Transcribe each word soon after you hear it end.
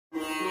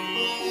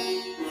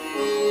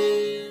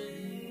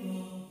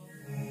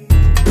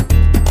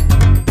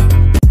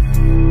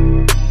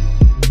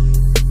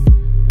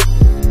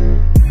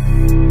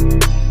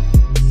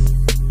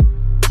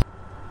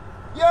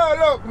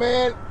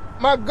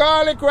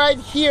garlic right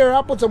here.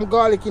 I put some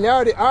garlic in. I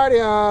already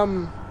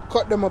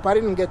cut them up. I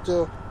didn't get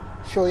to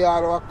show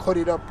y'all how I cut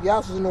it up. You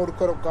also know to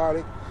cut up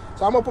garlic.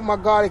 So I'm gonna put my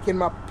garlic in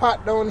my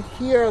pot down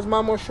here. As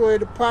Mama show you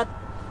the pot.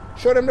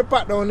 Show them the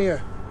pot down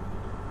here.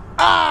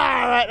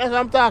 Alright, that's what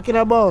I'm talking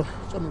about.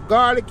 Some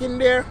garlic in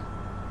there.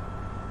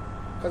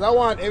 Because I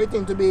want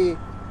everything to be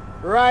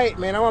right,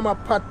 man. I want my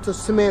pot to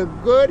smell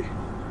good.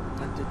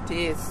 And to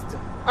taste.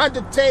 And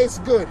to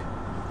taste good.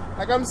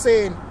 Like I'm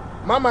saying,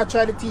 Mama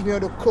tried to teach me how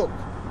to cook.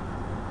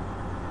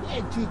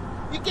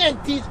 You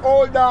can't teach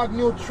old dog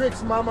new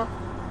tricks, Mama.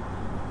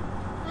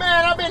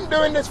 Man, I've been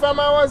doing this from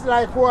I was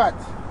like what?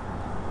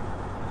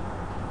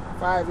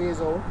 5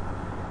 years old.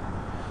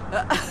 You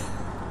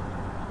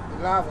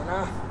laughing,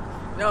 huh?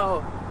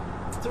 No,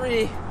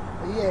 3.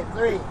 Yeah,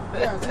 3.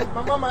 Yeah, see,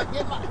 my mama,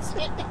 that's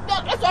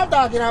what I'm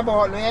talking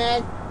about,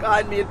 man.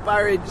 God made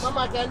porridge.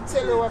 Mama can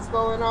tell you what's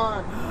going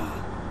on.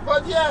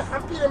 But yeah,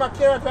 I'm peeling my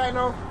carrot right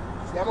now.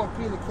 See, I'm gonna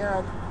peel the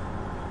carrot.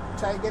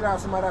 Try to get out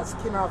some of that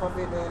skin off of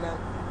it, man, and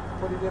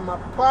put it in my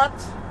pot.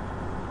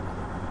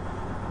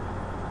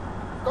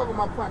 Cover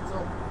my pot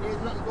so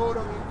there's nothing going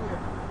on in here.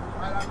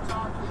 While I'm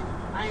talking,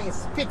 I ain't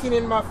spitting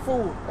in my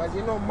food. Because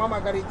you know Mama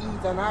gotta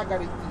eat and I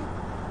gotta eat.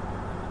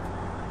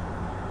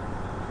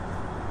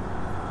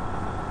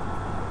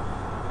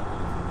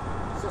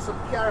 So some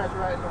carrot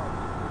right now.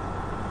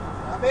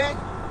 I mean,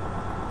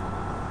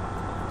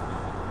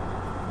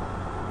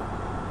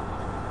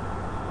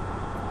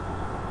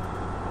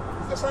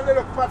 it's just a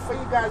little pot for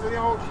you guys when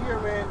you're out here,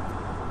 man.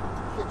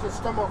 Get your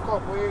stomach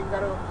up where you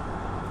gotta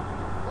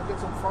go get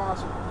some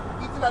fast food.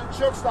 Eating at the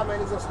drugstore, man,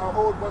 is just a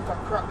whole bunch of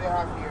crap they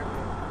have here,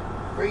 man.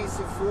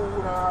 Greasy food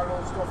and all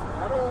those stuff,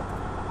 man.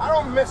 I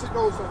don't mess with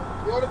those stuff.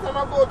 The only time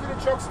I go to the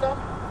drugstore,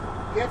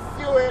 get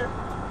fuel,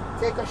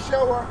 take a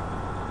shower,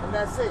 and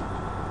that's it.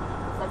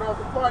 If I don't have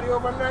to party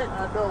overnight,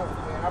 I don't,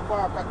 man. I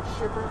park at the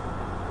shipper,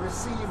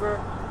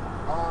 receiver,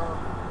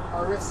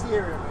 or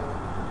receiver, man.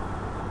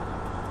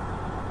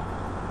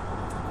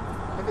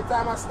 Every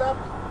time I stop,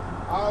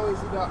 I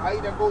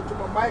either go to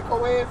my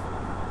microwave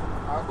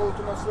or go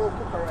to my slow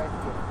cooker right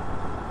here.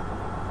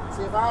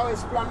 See, if I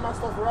always plan my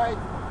stuff right,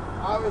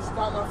 I always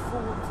start my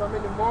food from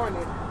in the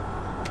morning.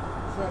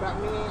 So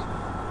that means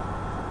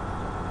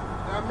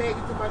I make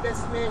it to my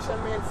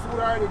destination, man, food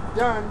already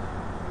done.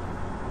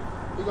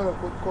 You're gonna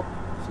cook,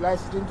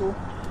 slice it into?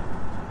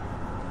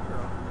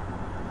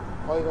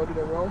 Or you gonna do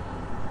them wrong?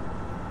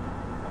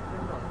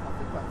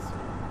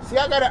 See,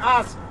 I gotta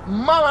ask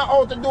Mama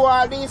how to do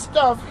all these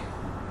stuff.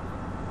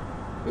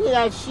 Being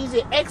like she's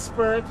an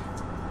expert.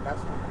 That's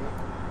okay.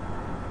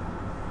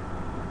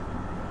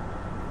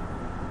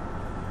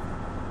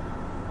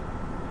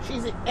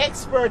 She's an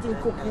expert in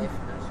cooking.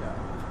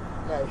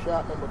 Knife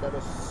sharp, man, but that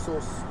is so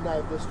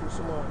knife this too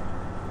small.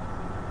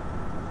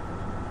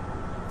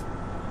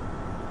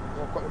 I'm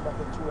gonna cut it back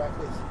in two like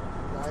this.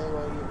 I ain't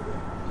gonna give it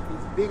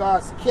these big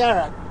ass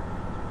carrot.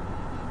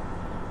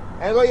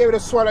 I ain't gonna be able to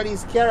swallow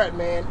these carrot,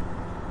 man.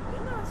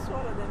 You're not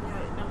swallow them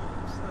yet. No,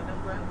 it's not them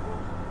grand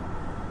cooked.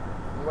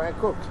 Grand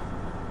cooked.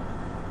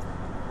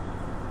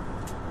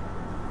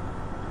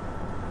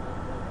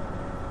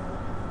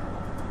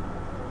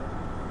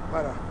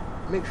 Mother,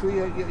 make sure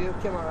your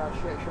camera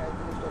shine to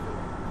this stuff.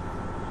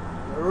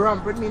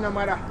 Ramp with me no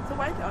matter. So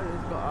why do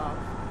always go off?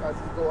 Because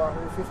it go off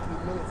in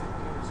 15 minutes if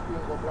the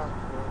screen go blank.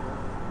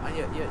 And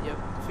you're 50%.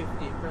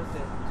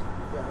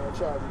 Yeah, I'll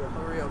charge you.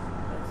 Hurry up.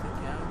 That's it,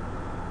 yeah.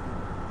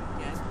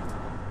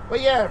 But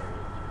yeah,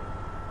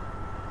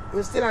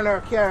 we're still on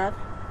our carrot.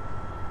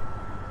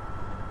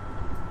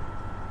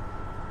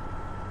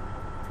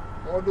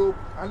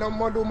 I'm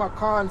gonna do my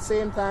corn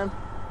same time.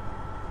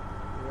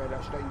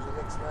 Right, should I use the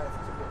next knife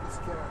to get this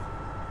carrot?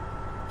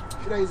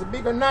 Should I use a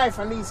bigger knife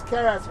on these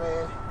carrots,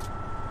 man?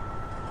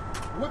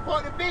 Whip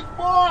out the big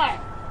boy!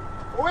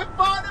 Whip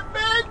out the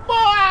big boy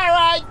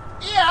right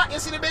here! You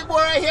see the big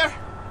boy right here?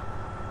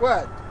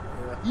 What?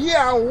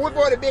 Yeah, I'll whip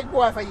out the big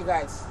boy for you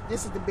guys.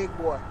 This is the big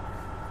boy.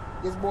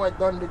 This boy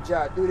done the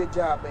job. Do the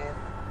job, man.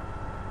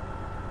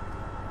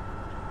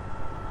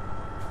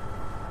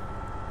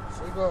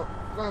 So you go.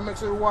 I'm gonna make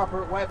sure you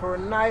wipe her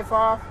knife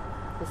off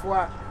before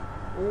I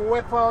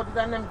whip out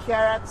them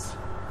carrots.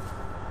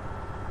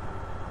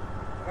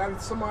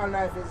 That small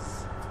knife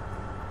is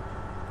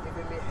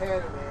giving me hell,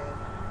 man.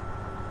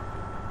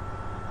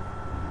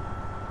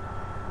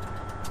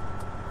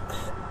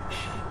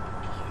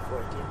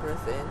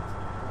 14%.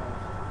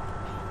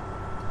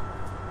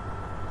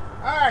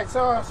 Alright,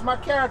 so it's my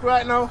carrot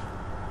right now.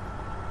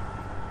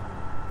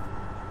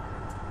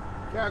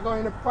 Carrot go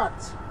in the pot.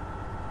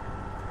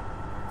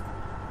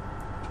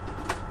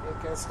 You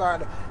can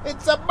start.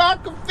 It's a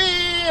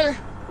battlefield.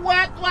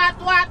 What?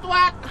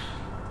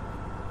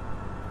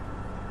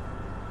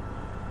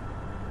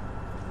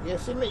 You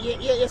see me?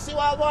 You see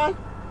what I'm going?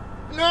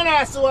 No,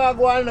 I see what I'm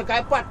going. Look,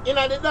 I pot in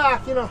the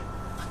dark, you know.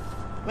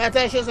 My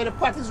attention so the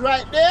pot is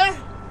right there.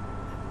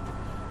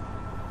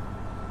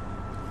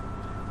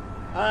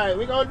 Alright,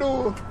 we're gonna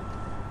do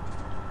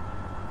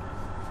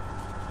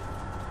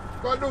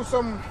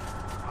some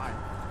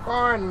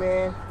corn,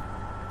 man.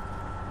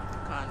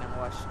 Corn them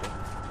washed up.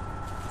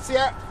 See,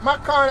 my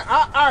corn.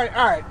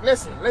 Alright.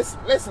 Listen,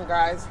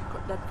 guys.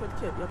 Cut that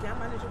potato. You can't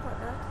manage to cut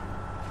that?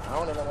 I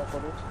don't know how to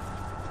put it.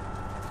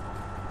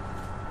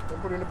 Can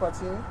put it in the pot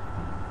here.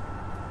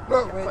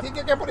 Look, man, think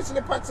you can put this in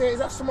the pot here?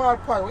 It's a small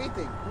pot. What do you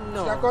think?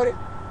 No. Should I cut it?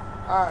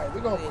 Alright,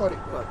 we're gonna cut it.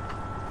 Cut.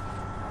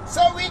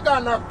 So we're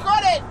gonna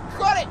cut it.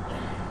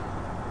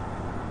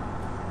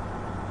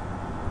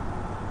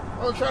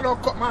 Oh, sure I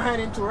don't cut my hand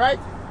into, right?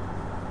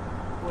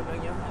 Hold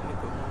on your hand, look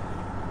at mine.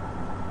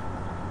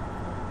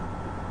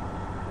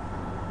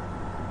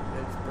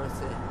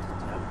 12%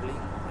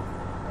 traveling.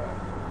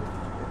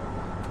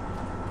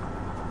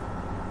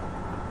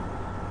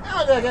 I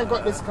don't think I can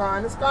cut this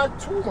corn. This corn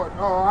too much.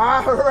 Oh,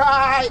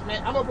 alright,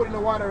 man. I'm gonna put it in the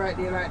water right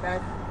there like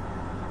that.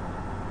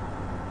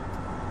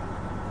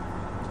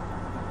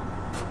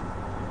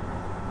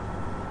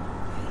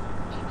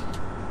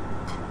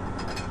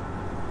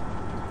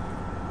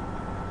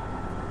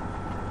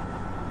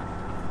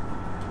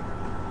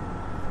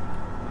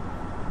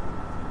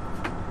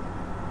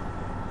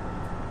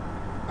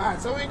 Alright,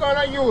 so we're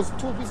gonna use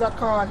 2 pieces of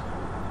corn.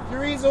 The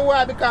reason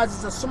why, because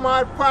it's a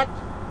small pot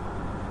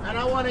and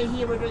I want to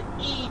be able to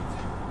eat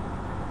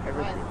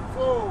Everything.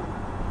 food.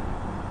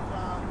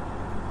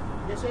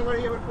 Guess you ain't gonna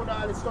be able to put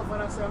all this stuff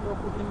on us and go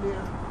put in there.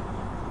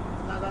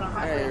 It's not gonna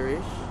happen.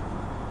 Irish.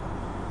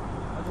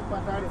 I the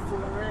pot already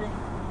full already.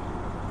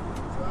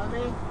 See what I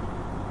mean?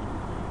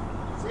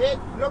 See it?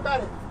 Look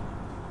at it.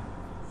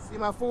 See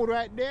my food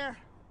right there?